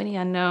there's so many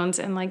unknowns,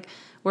 and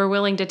we're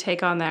willing to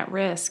take on that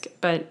risk.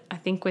 But I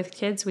think with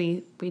kids,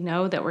 we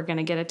know that we're going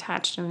to get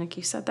attached. And like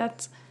you said,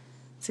 that's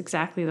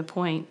exactly the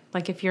point.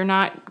 If you're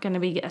not going to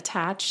be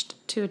attached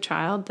to a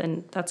child,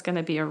 then that's going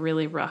to be a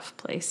really rough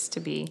place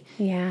to be.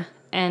 Yeah.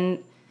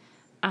 And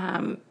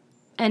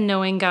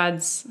knowing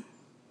God's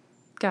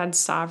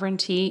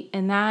sovereignty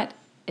in that,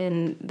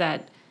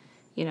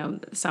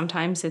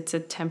 sometimes it's a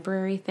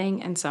temporary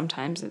thing and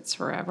sometimes it's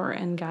forever.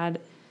 And God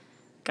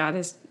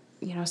is,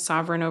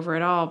 sovereign over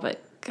it all,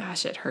 but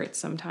gosh, it hurts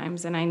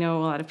sometimes. And I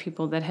know a lot of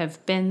people that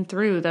have been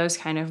through those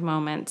kind of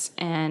moments,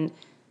 and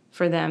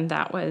for them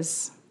that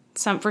was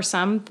for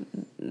some,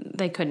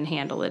 they couldn't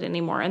handle it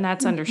anymore, and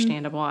that's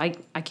understandable. I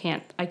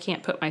can't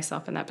put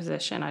myself in that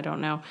position. I don't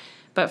know.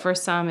 But for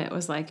some, it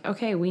was like,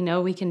 okay, we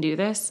know we can do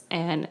this.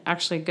 And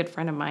actually, a good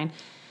friend of mine,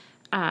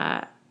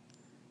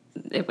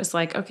 it was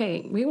like,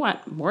 okay, we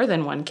want more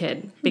than one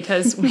kid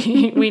because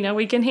we know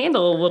we can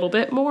handle a little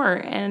bit more.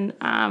 And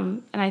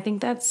I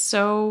think that's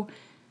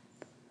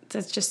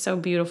just so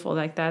beautiful.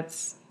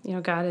 That's,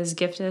 God has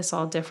gifted us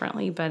all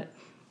differently, but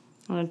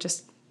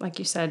just like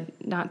you said,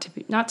 not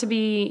to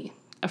be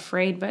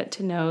afraid, but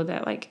to know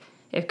that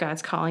if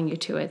God's calling you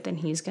to it, then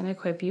He's going to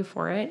equip you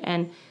for it.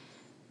 And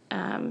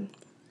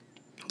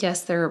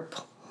yes, there are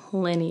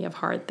plenty of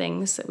hard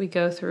things that we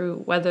go through,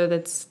 whether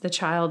that's the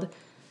child,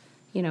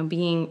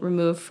 being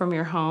removed from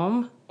your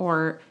home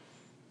or,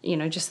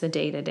 just the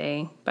day to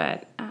day.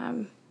 But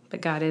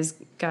God is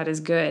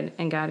good,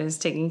 and God is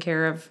taking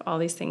care of all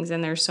these things.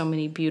 And there's so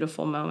many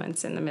beautiful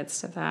moments in the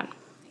midst of that.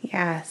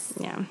 Yes.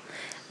 Yeah.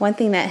 One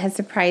thing that has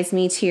surprised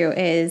me too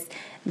is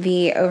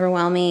the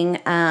overwhelming,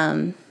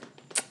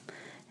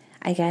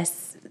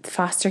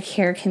 foster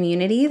care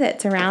community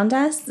that's around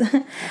us. That's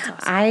awesome.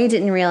 I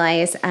didn't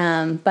realize,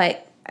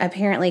 but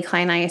apparently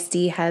Klein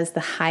ISD has the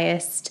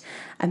highest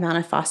amount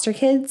of foster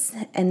kids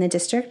in the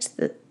district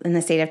in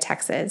the state of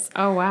Texas.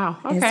 Oh, wow.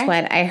 Okay. Is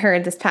what I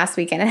heard this past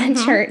weekend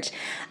at church.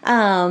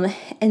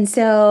 And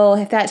so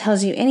if that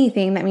tells you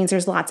anything, that means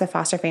there's lots of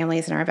foster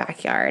families in our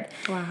backyard.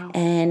 Wow.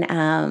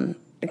 And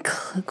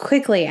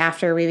quickly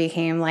after we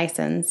became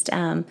licensed,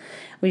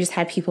 we just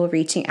had people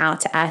reaching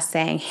out to us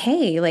saying,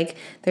 hey, like,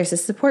 there's a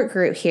support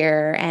group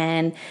here.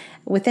 And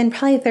within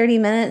probably 30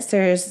 minutes,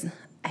 there's,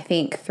 I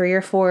think, 3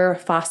 or 4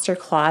 foster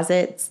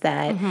closets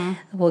that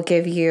will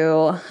give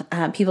you,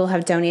 people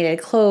have donated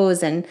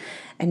clothes and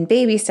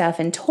baby stuff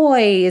and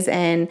toys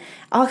and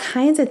all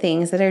kinds of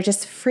things that are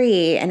just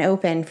free and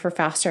open for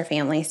foster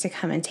families to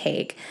come and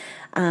take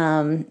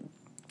for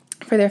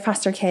their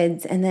foster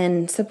kids. And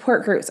then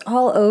support groups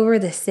all over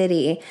the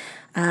city.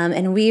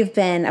 And we've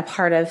been a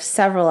part of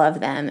several of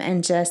them.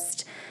 And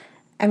just,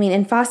 I mean,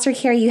 in foster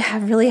care, you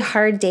have really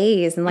hard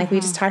days. And like we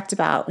just talked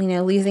about, you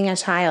know, losing a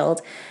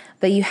child.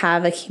 But you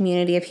have a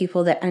community of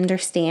people that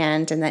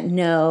understand and that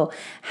know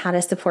how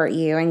to support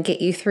you and get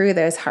you through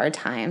those hard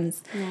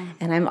times. Yeah.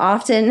 And I'm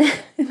often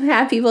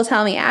have people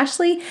tell me,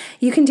 Ashley,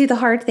 you can do the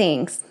hard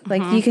things.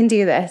 Like, you can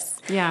do this.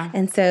 Yeah.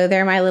 And so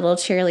they're my little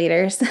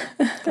cheerleaders.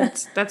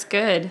 That's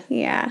good.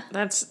 Yeah.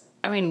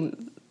 I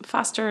mean,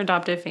 foster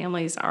adoptive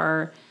families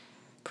are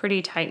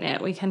pretty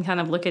tight-knit. We can kind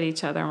of look at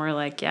each other and we're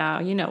like,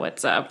 yeah, you know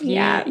what's up.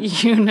 Yeah.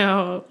 You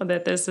know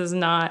that this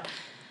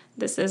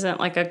isn't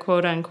like a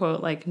quote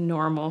unquote like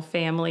normal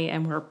family,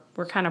 and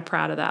we're kind of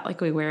proud of that. Like,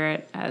 we wear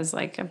it as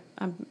like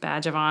a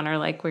badge of honor.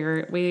 Like,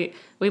 we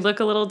look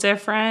a little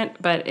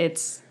different, but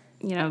it's,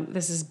 you know,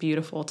 this is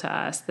beautiful to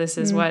us. This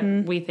is what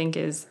we think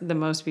is the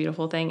most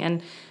beautiful thing.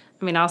 And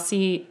I mean, I'll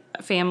see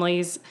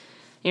families,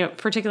 you know,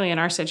 particularly in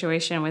our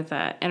situation with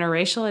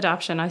interracial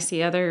adoption, I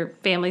see other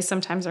families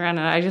sometimes around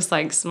and I just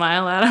like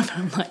smile at them.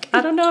 I'm like,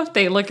 I don't know if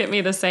they look at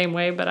me the same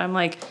way, but I'm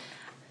like,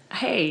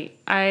 hey,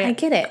 I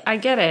get it. I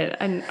get it.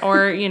 And,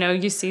 or, you know,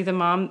 you see the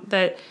mom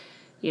that,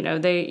 you know,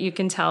 you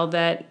can tell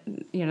that,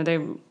 you know, they,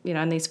 you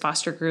know, in these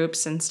foster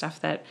groups and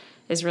stuff that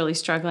is really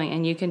struggling,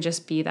 and you can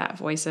just be that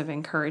voice of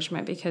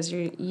encouragement because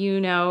you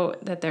know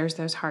that there's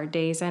those hard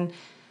days. And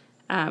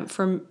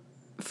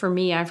for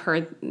me, I've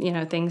heard, you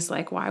know, things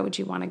like, why would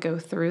you want to go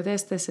through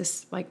this? This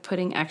is like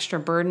putting extra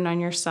burden on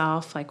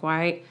yourself. Like,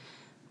 why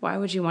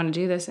would you want to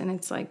do this? And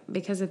it's like,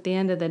 because at the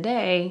end of the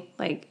day,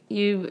 like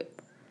you've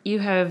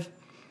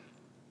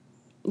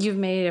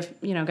made,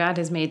 you know, God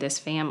has made this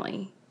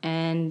family,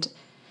 and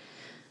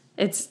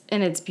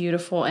it's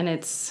beautiful, and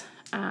it's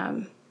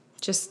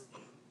just,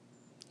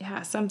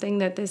 yeah, something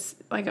that this,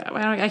 like,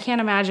 I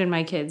can't imagine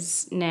my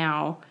kids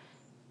now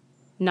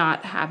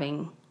not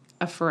having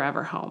a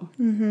forever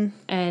home.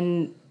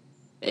 And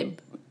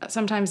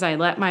sometimes I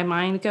let my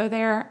mind go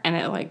there, and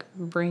it like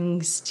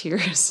brings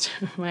tears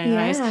to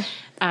my eyes.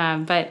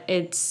 But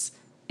it's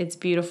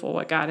beautiful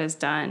what God has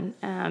done.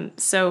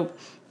 So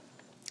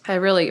I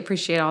really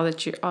appreciate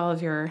all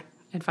of your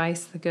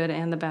advice, the good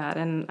and the bad.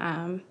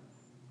 And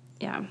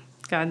yeah,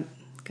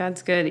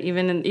 God's good,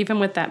 even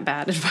with that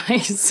bad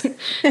advice.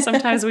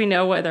 Sometimes we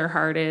know what their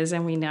heart is,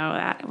 and we know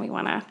that, and we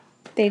want to.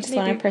 They just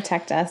want to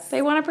protect us.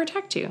 They want to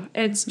protect you.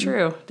 It's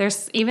true.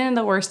 There's, even in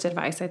the worst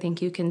advice, I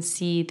think you can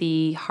see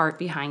the heart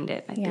behind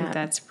it. I think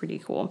that's pretty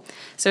cool.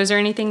 So is there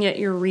anything that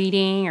you're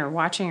reading or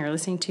watching or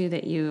listening to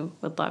that you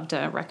would love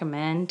to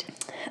recommend?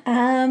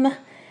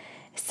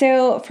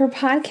 So for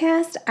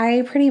podcast,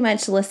 I pretty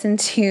much listen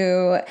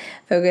to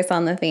Focus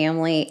on the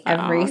Family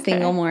every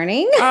single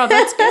morning. Oh,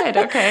 that's good.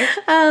 Okay.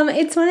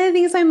 It's one of the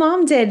things my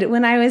mom did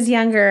when I was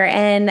younger,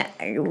 and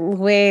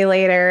way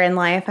later in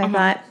life, I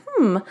thought,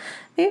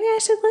 maybe I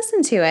should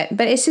listen to it.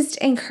 But it's just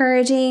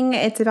encouraging.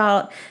 It's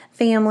about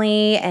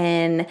family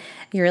and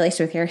your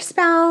relationship with your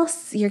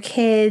spouse, your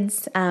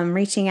kids,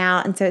 reaching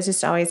out. And so it's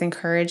just always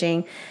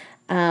encouraging.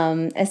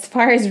 As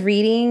far as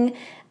reading,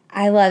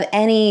 I love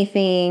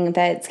anything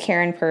that's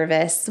Karen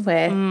Purvis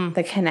with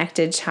The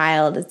Connected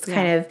Child. It's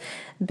kind of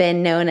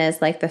been known as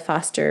like the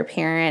foster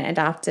parent,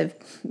 adoptive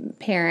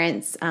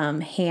parents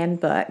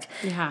handbook.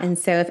 Yeah. And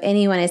so if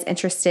anyone is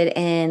interested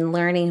in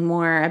learning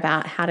more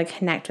about how to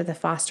connect with a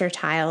foster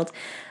child,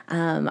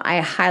 I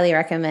highly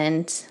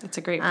recommend. It's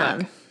a great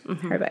book.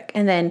 Her book.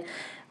 And then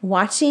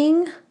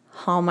watching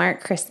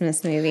Hallmark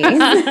Christmas movies.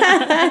 It's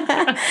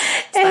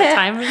that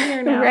time of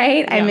year now.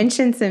 Right? Yeah. I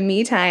mentioned some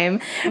me time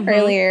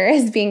earlier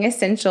as being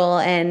essential,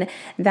 and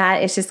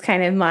that is just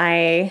kind of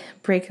my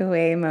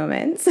breakaway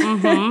moments.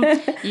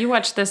 You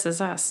watch This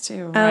Is Us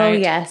too, right? Oh,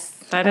 yes.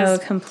 That is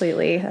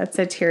completely. That's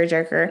a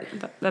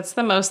tearjerker. That's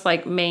the most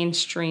like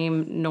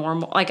mainstream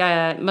normal, like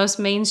a most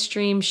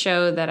mainstream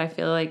show that I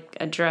feel like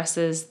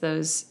addresses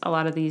a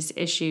lot of these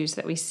issues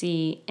that we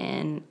see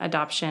in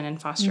adoption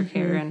and foster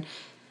care, and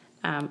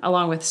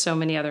along with so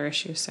many other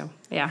issues. So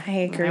yeah, I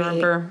agree. I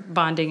remember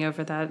bonding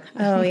over that.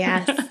 Oh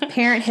yes,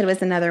 Parenthood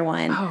was another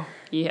one. Oh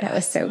yeah, that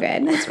was so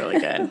good. That's really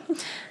good.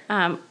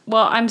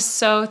 Well, I'm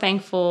so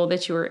thankful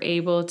that you were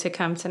able to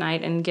come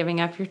tonight and giving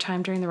up your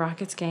time during the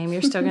Rockets game.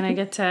 You're still going to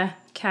get to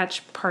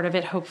catch part of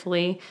it,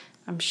 hopefully,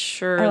 I'm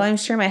sure. Oh, I'm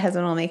sure my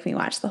husband will make me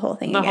watch the whole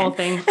thing. The whole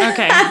thing.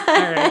 Okay.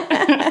 All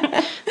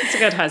right. That's a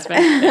good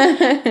husband.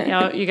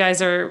 You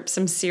guys are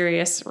some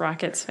serious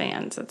Rockets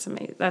fans. That's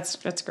amazing.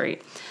 That's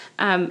great.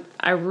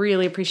 I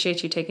really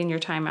appreciate you taking your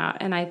time out,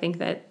 and I think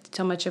that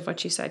so much of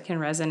what you said can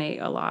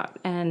resonate a lot.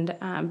 And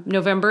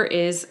November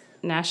is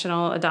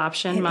National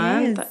Adoption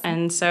Month,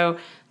 and so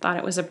thought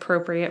it was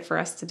appropriate for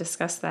us to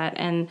discuss that.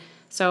 And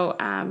so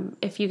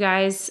if you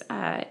guys,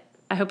 I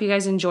hope you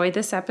guys enjoyed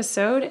this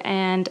episode,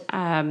 and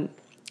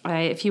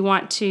if you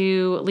want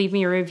to leave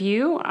me a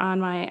review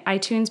on my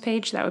iTunes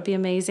page, that would be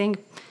amazing.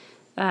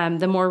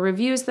 The more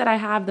reviews that I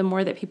have, the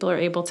more that people are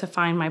able to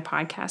find my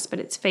podcast. But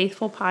it's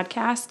Faithful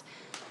Podcast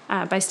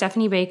by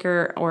Stephanie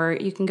Baker, or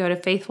you can go to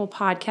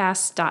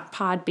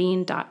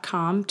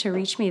faithfulpodcast.podbean.com to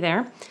reach me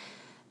there.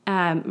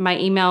 My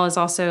email is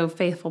also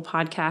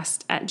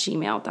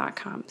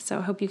faithfulpodcast@gmail.com. So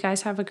I hope you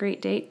guys have a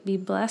great day. Be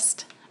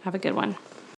blessed. Have a good one.